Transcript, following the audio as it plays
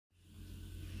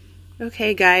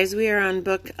Okay, guys, we are on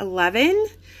book 11,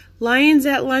 Lions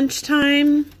at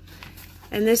Lunchtime,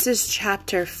 and this is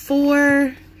chapter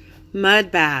 4,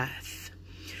 Mud Bath.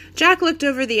 Jack looked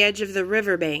over the edge of the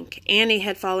riverbank. Annie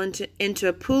had fallen into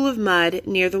a pool of mud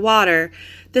near the water.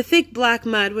 The thick black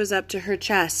mud was up to her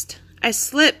chest. "I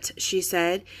slipped," she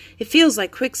said. "It feels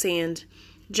like quicksand."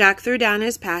 Jack threw down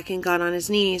his pack and got on his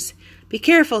knees. "Be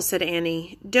careful," said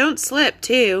Annie. "Don't slip,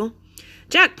 too."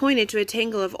 Jack pointed to a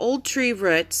tangle of old tree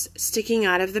roots sticking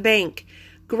out of the bank.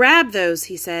 "Grab those,"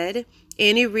 he said.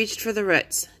 Annie reached for the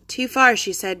roots. "Too far,"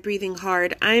 she said, breathing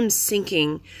hard. "I'm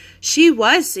sinking." She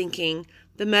was sinking.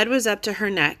 The mud was up to her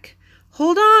neck.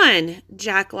 "Hold on!"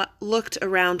 Jack looked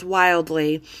around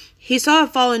wildly. He saw a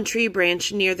fallen tree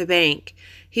branch near the bank.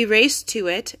 He raced to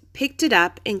it, picked it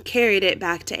up, and carried it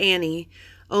back to Annie.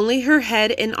 Only her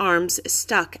head and arms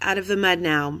stuck out of the mud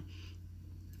now.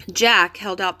 Jack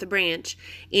held out the branch.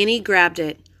 Annie grabbed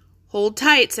it. "Hold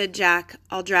tight," said Jack.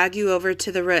 "I'll drag you over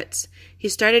to the roots." He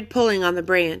started pulling on the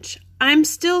branch. "I'm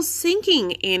still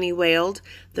sinking," Annie wailed.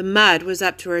 The mud was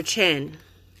up to her chin.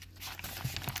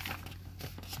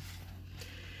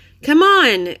 "Come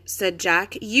on," said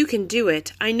Jack. "You can do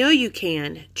it. I know you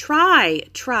can. Try.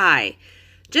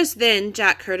 Just then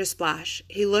Jack heard a splash.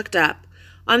 He looked up.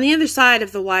 On the other side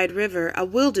of the wide river, a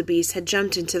wildebeest had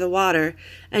jumped into the water.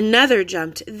 Another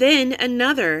jumped, then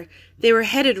another. They were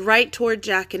headed right toward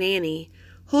Jack and Annie.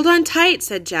 "Hold on tight,"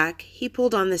 said Jack. He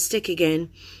pulled on the stick again.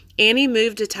 Annie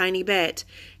moved a tiny bit.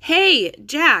 "Hey,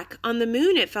 Jack, on the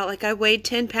moon it felt like I weighed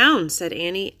 10 pounds, said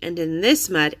Annie, "and in this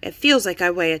mud it feels like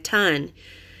I weigh a ton."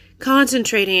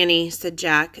 "Concentrate, Annie," said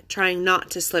Jack, trying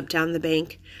not to slip down the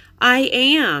bank. "I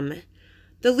am."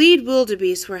 The lead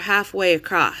wildebeests were halfway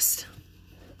across,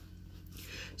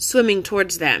 swimming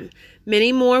towards them.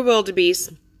 Many more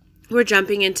wildebeests were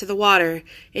jumping into the water.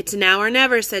 "It's now or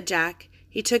never," said Jack.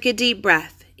 He took a deep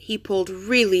breath. He pulled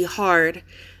really hard.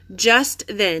 Just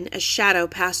then a shadow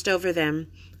passed over them.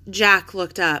 Jack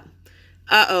looked up.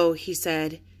 "Uh-oh," he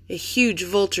said. A huge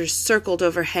vulture circled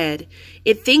overhead.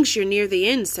 "It thinks you're near the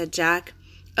end," said Jack.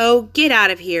 "Oh, get out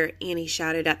of here," Annie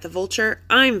shouted at the vulture.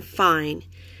 "I'm fine."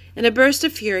 In a burst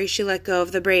of fury, she let go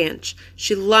of the branch.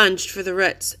 She lunged for the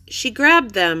roots. She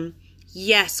grabbed them.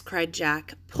 "Yes," cried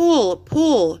Jack.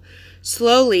 Pull.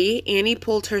 Slowly, Annie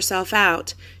pulled herself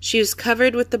out. She was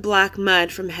covered with the black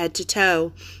mud from head to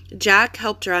toe. Jack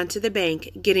helped her onto the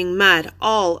bank, getting mud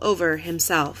all over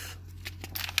himself.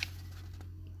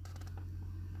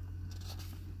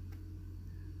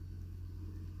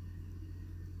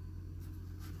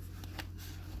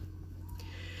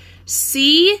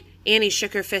 "See?" Annie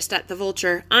shook her fist at the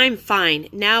vulture. "I'm fine.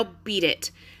 Now beat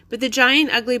it." But the giant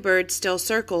ugly bird still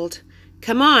circled.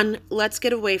 "Come on, let's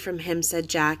get away from him," said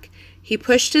Jack. He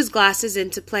pushed his glasses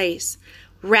into place.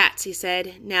 "Rats," he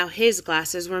said. Now his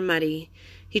glasses were muddy.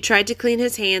 He tried to clean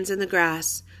his hands in the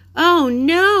grass. "Oh,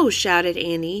 no!" shouted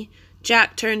Annie.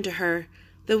 Jack turned to her.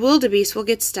 "The wildebeest will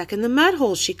get stuck in the mud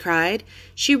hole," she cried.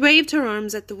 She waved her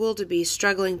arms at the wildebeest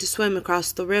struggling to swim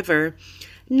across the river.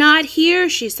 "Not here,"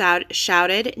 she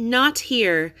shouted. "Not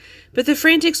here." But the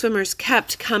frantic swimmers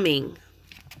kept coming.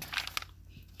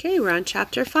 Okay, we're on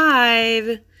chapter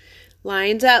 5.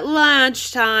 Lions at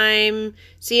Lunchtime.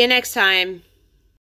 See you next time.